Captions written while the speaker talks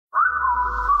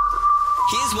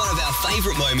Here's one of our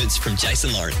favourite moments from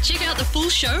Jason Lauren. Check out the full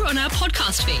show on our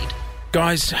podcast feed.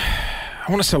 Guys, I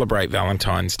want to celebrate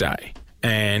Valentine's Day,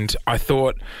 and I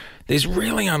thought there's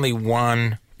really only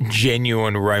one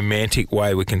genuine romantic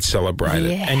way we can celebrate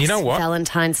it. And you know what?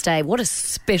 Valentine's Day. What a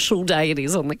special day it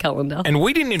is on the calendar. And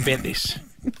we didn't invent this.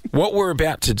 What we're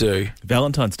about to do...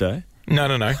 Valentine's Day? No.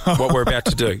 What we're about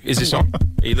to do... Is this on?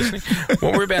 Are you listening?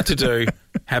 What we're about to do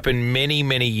happened many,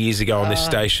 many years ago on this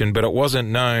station, but it wasn't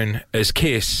known as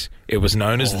Kiss. It was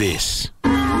known as this.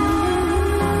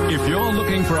 If you're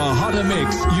looking for a hotter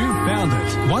mix, you've found it.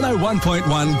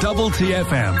 101.1 Double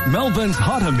TFM, Melbourne's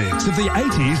hotter mix of the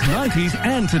 80s, 90s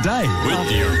and today. With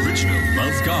the original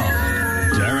Love God,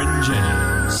 Darren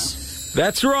Jennings.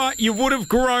 That's right. You would have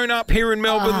grown up here in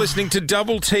Melbourne listening to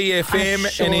Double TFM. I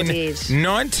sure and in did.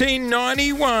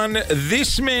 1991,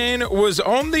 this man was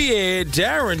on the air,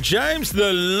 Darren James,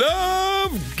 the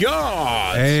Love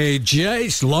God. Hey,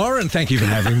 Jace, Lauren, thank you for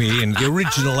having me in. The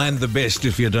original and the best,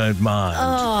 if you don't mind.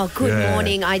 Oh, good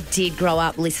morning. I did grow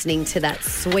up listening to that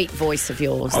sweet voice of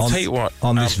yours. I'll tell you what.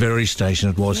 On this very station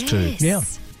it was too. Yeah.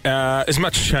 As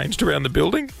much changed around the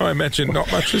building? I imagine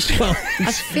not much has Well,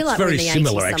 I feel like it's we're very in the 80s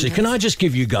similar, actually. sometimes. Can I just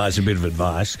give you guys a bit of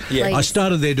advice? Yeah. Please. I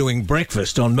started there doing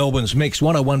breakfast on Melbourne's Mix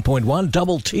 101.1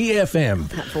 Double TFM.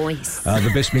 That voice.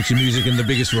 The best mix of music and the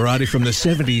biggest variety from the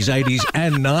 70s, 80s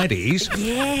and 90s.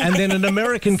 Yeah. And then an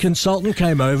American consultant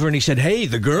came over and he said, hey,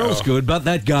 the girl's good, but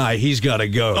that guy, he's got to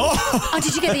go. Oh,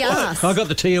 did you get the ass? I got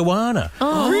the Tijuana.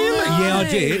 Oh, really? Yeah, I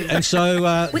did. And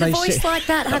so With they a voice said... like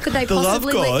that, how could they The Love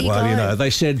possibly let God. you Well, go? you know, they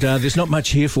said, there's not much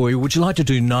here for you. Would you like to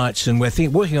do nights? And we're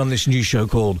working on this new show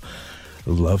called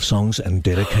Love Songs and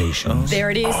Dedications. There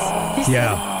it is.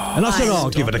 Yeah. And I said, I'll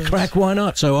give it a crack. Why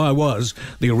not? So I was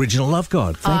the original Love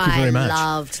God. Thank you very much.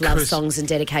 I loved Love Songs and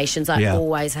Dedications. I Yeah.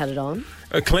 always had it on.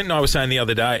 Clint and I were saying the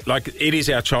other day, like, it is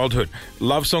our childhood.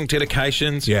 Love song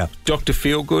dedications, Yeah. Dr.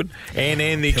 Feelgood, and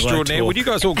the Extraordinaire. Talk. Would you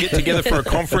guys all get together for a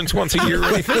conference once a year or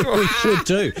anything? We should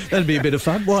too. That'd be a bit of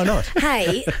fun. Why not?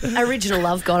 Hey, original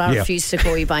Love God, I Yeah. refuse to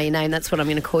call you by your name. That's what I'm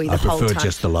going to call you the I whole prefer time.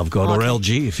 just the Love God or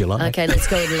LG if you like. Okay, let's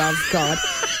go with Love God.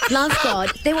 Love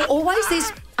God. There were always these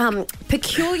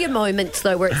peculiar moments,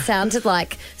 though, where it sounded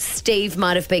like Steve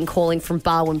might have been calling from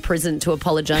Barwon Prison to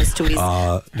apologise to his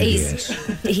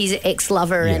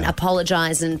ex-lover and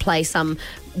apologise and play some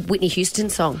Whitney Houston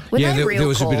song. Were Yeah, they real there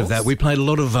was a bit of calls? that. We played a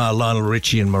lot of Lionel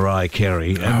Richie and Mariah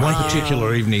Carey. And one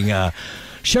particular evening,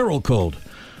 Cheryl called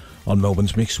on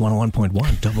Melbourne's Mix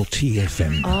 101.1 Double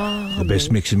TFM. The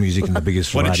best mix of music and the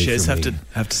biggest What did variety Shez from me.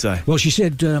 have to say? Well, she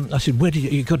said, I said, where did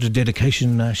you got a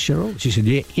dedication, Cheryl? She said,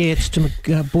 yeah, it's to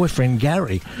my boyfriend,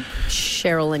 Gary.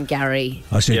 Cheryl and Gary.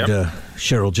 I said, Yep.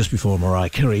 Cheryl, just before Mariah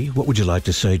Carey, what would you like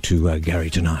to say to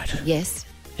Gary tonight? Yes.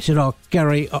 He said, oh,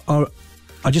 Gary,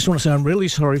 I just want to say I'm really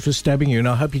sorry for stabbing you, and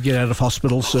I hope you get out of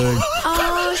hospital soon.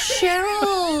 Oh,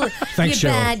 Cheryl. Thanks, you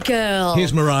Cheryl. bad girl.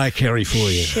 Here's Mariah Carey for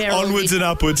you. Cheryl, Onwards you- and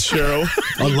upwards, Cheryl.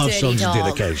 On Love dirty Songs and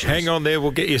dog. Dedications. Hang on there,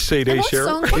 we'll get your CD, What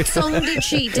Cheryl. song did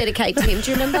she dedicate to him?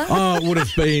 Do you remember? Oh, it would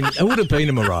have been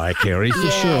a Mariah Carey for Yeah.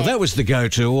 sure. That was the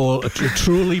go-to, or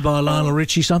Truly by Lionel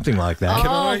Richie, something like that. Oh,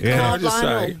 Can I God, just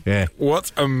Lionel. say, Yeah.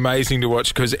 what's amazing to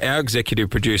watch, because our executive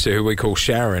producer, who we call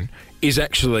Sharon, is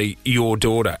actually your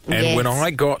daughter. And Yes. when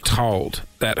I got told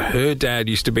that her dad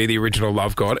used to be the original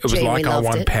Love God, it was Gee, we like I loved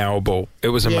won it. Powerball. It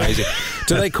was amazing.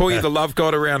 Do they call you the Love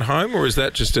God around home, or is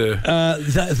that just a...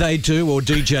 They do, or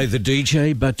DJ the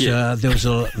DJ, but Yeah. there's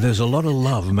a lot of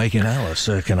love making Alice,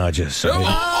 can I just say?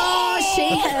 Oh, she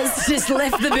has just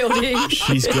left the building.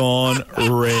 She's gone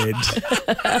red.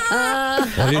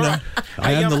 Well, you know,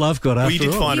 I am the Love God after Well, you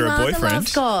did all. find her You a are the boyfriend.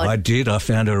 Love God. I did. I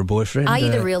found her a boyfriend. Are you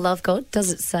the real Love God?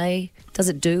 Does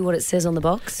it do what it says on the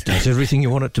box? That's everything you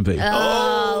want it to be,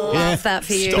 Oh, love that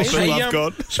for you. Stop it, Hey, Love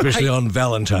God. especially on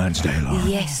Valentine's Day, Lauren.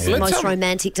 Yes, the Let's most have-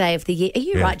 romantic day of the year. Are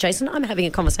you Yeah. right, Jason? I'm having a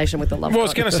conversation with the Love Well, I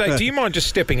was God. going to say, do you mind just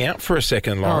stepping out for a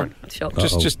second, Lauren? Oh, sure.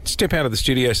 Just step out of the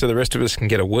studio so the rest of us can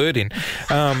get a word in.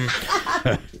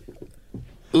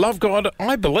 Love God,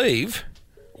 I believe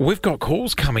we've got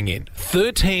calls coming in.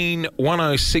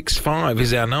 131065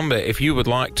 is our number if you would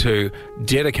like to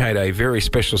dedicate a very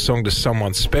special song to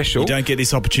someone special. You don't get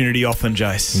this opportunity often,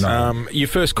 Jace. Your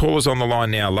first caller's on the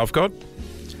line now, Love God.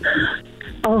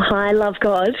 Oh, hi, Love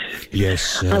God.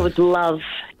 Yes. I would love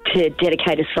to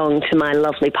dedicate a song to my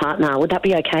lovely partner. Would that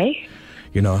be okay?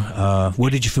 You know, where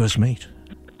did you first meet?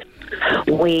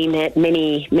 We met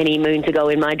many, many moons ago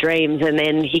in my dreams, and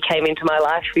then he came into my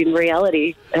life in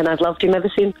reality, and I've loved him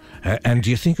ever since. And do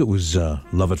you think it was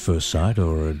love at first sight,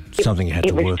 or something you had It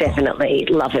to was work on? definitely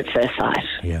love at first sight.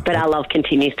 Yeah. But our love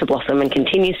continues to blossom and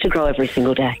continues to grow every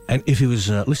single day. And if he was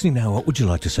listening now, what would you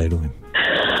like to say to him?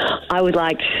 I would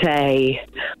like to say,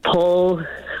 Paul,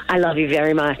 I love you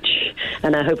very much,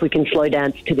 and I hope we can slow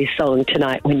dance to this song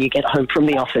tonight when you get home from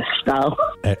the office, style.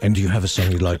 And do you have a song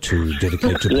you'd like to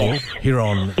dedicate to Paul? Yes. Here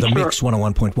on The Mix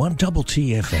 101.1 Double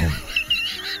TFM.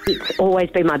 It's always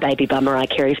been my baby by Mariah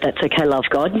Carey, if that's okay, love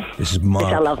God. This is It's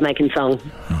our love-making song.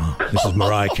 This is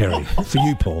Mariah Carey. For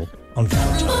you, Paul, on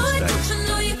Valentine's Day.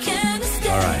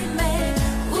 All right.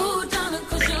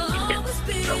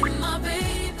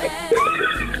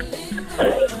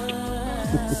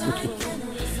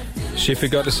 She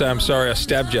forgot to say, I'm sorry, I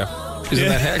stabbed you. Isn't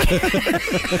that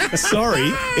heck?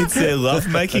 Sorry, it's their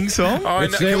love-making song. I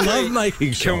It's know. their Can we-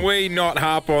 love-making song. Can we not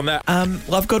harp on that?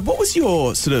 Love God, what was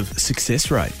your sort of success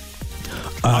rate?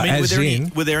 As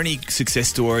were there any success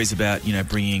stories about,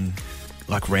 bringing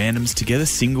like randoms together,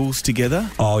 singles together?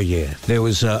 Oh, yeah. There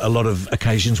was a lot of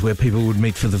occasions where people would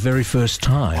meet for the very first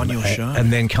time. On your show.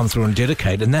 And then come through and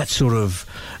dedicate. And that sort of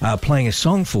playing a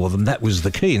song for them, that was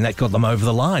the key. And that got them over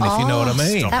the line, if you know what I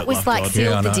mean. stop. That was like Yeah, I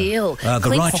sealed the know. deal. The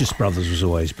Clint's- Righteous Brothers was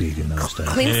always big in those days.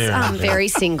 Clint's very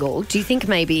single. Do you think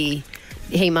maybe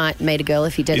he might meet a girl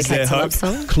if he there dedicates a love hope?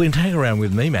 song? Clint, hang around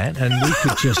with me, man, and we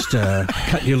could just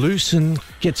cut you loose and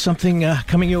get something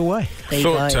coming your way. There you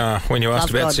Thought go. when you asked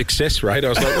Love about God. success rate, I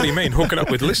was like, what do you mean, hooking up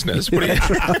with listeners? What do you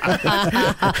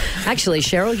Actually,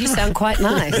 Cheryl, you sound quite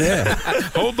nice.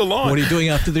 hold the line? What are you doing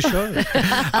after the show?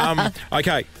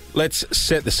 Okay, let's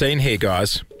set the scene here,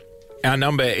 guys. Our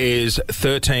number is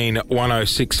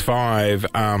 131065.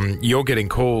 You're getting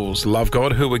calls. Love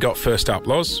God. Who we got first up,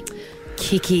 Loz?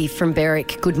 Kiki from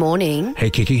Berwick, good morning. Hey,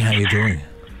 Kiki, how you doing?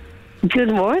 Good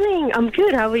morning. I'm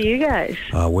good. How are you guys?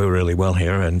 We're really well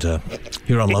here, and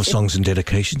here on Love Songs and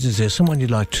Dedications, is there someone you'd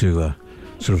like to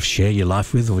sort of share your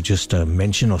life with, or just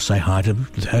mention or say hi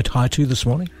to this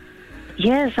morning?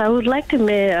 Yes, I would like to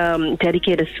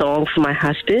dedicate a song for my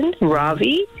husband,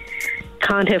 Ravi.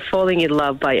 Can't Help Falling in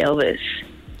Love by Elvis.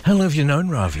 How long have you known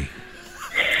Ravi?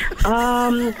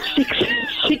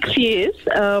 6 years,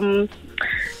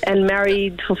 and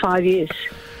married for 5 years.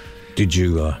 Did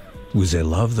you, was there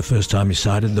love the first time you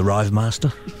sighted the Rive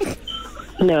Master?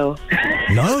 No.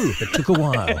 No, it took a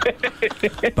while.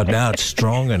 But now it's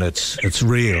strong and it's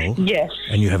real. Yes.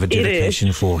 And you have a it is.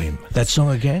 dedication for him. That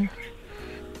song again?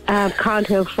 Can't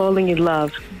Help Falling in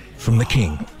Love. From the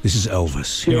King. This is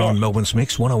Elvis. Here on Melbourne's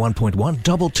Mix 101.1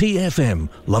 Double TFM.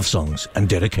 Love Songs and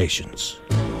Dedications.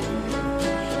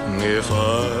 If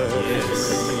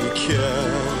I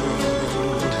can't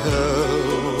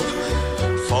help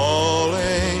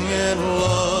falling in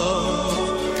love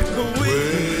with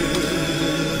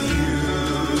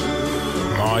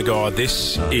My God,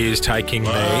 this is taking me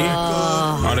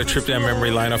on a trip down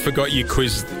memory lane. I forgot you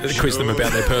quizzed them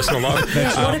about their personal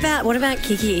life. What about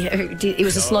Kiki? It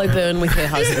was a slow burn with her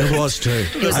husband. It was too.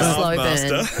 It was a slow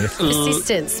burn.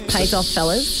 Persistence pays off,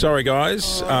 fellas. Sorry,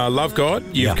 guys. Love God.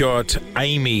 You've got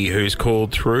Amy, who's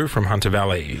called through from Hunter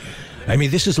Valley. Amy,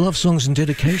 this is Love Songs and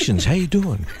Dedications. How you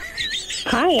doing?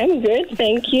 Hi, I'm good,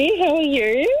 thank you. How are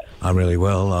you? I'm really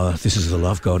well. This is the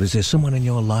Love God. Is there someone in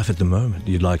your life at the moment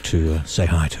you'd like to say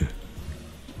hi to?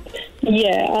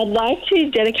 Yeah, I'd like to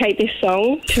dedicate this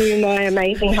song to my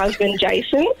amazing husband,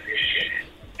 Jason,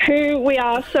 who we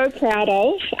are so proud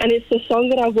of, and it's the song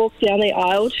that I walked down the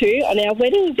aisle to on our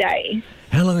wedding day.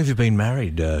 How long have you been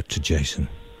married to Jason?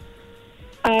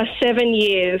 7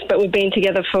 years, but we've been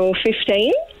together for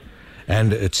 15.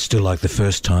 And it's still like the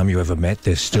first time you ever met?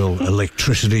 There's still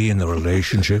electricity in the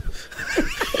relationship?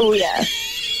 Oh, yeah.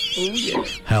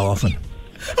 How often?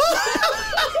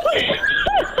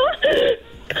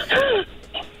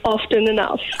 Often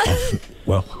enough.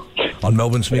 Well, on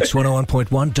Melbourne's Mix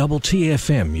 101.1 Double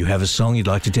TFM, you have a song you'd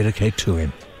like to dedicate to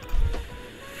him.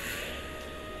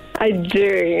 I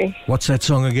do. What's that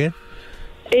song again?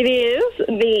 It is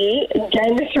the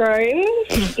Game of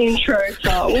Thrones intro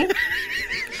song.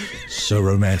 So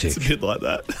romantic. It's a bit like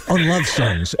that. On Love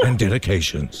Songs and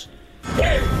Dedications.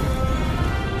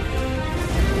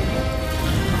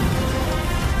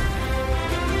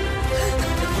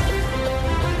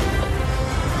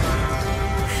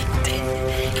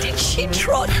 Did she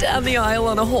trot down the aisle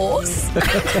on a horse?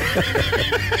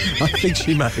 I think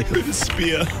she may have. With a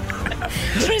spear.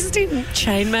 Dressed in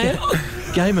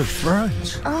chainmail? Game of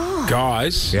Thrones.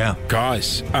 Guys. Yeah.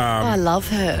 Guys. I love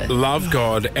her. Love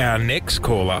God, our next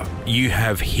caller, you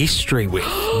have history with.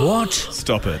 What?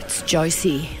 Stop it. It's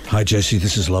Josie. Hi, Josie.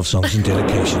 This is Love Songs and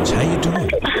Dedications. How you doing?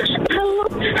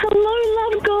 Hello,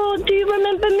 love God. Do you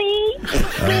remember me?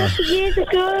 30 years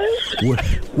ago.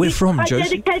 We're from, I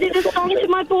Josie. dedicated a song to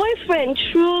my boyfriend,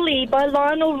 Truly, by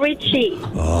Lionel Richie.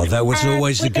 Oh, that was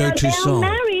always the we're go-to now song.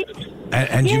 married.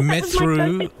 And you Yeah, that met was my through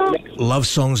perfect song. love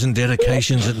songs and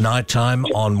dedications at night time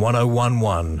on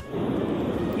 101.1.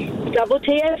 Double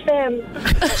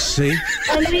TFM. See?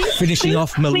 And Finishing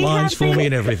off my we lines have for been- me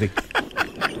and everything.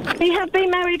 We have been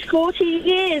married 40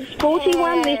 years,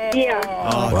 41 this year.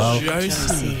 Oh, Well,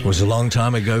 Josie. It was a long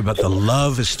time ago, but the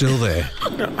love is still there.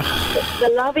 The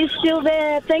love is still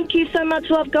there. Thank you so much,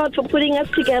 love God, for putting us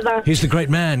together. Here's the great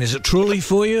man. Is it truly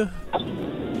for you?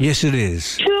 Yes, it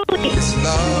is. Truly.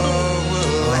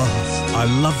 I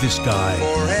love this guy.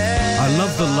 I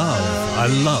love the love. I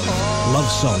love love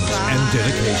songs and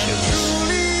dedications.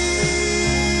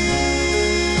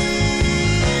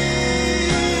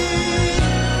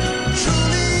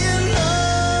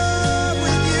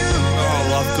 Oh,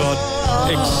 love God.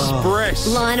 Express.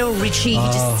 Lionel Richie, he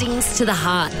just sings to the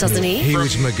heart, doesn't he? He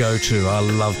was my go-to. I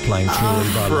love playing Truly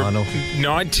by From Lionel.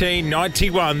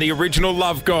 1991, the original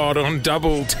Love God on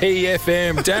Double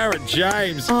TFM. Darren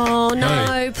James. Oh,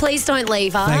 no. Please don't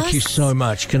leave us. Thank you so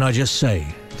much. Can I just say,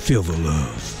 feel the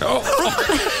love.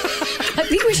 I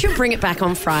think we should bring it back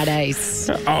on Fridays.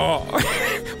 Oh,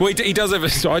 well, he does have a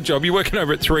side job. You're working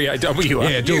over at 3AW.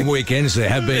 Yeah, doing weekends there.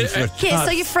 Have been for... Yeah,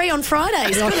 so you're free on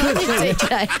Fridays.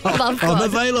 DJ. Love I'm God.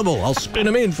 available. I'll spin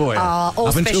them in for you. All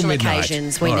Up until special midnight.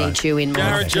 occasions, we All need right. you in more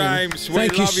Darren often. James, we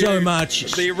Thank you love so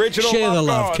much. The original Share the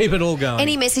love. God. Keep it all going.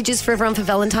 Any messages for everyone for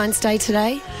Valentine's Day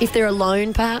today? If they're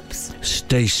alone, perhaps?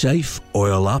 Stay safe,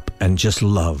 oil up, and just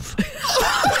love.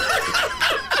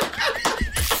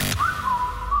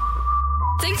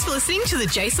 Thanks for listening to the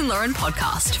Jason Lauren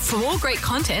podcast. For more great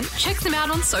content, check them out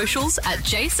on socials at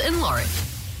Jason Lauren.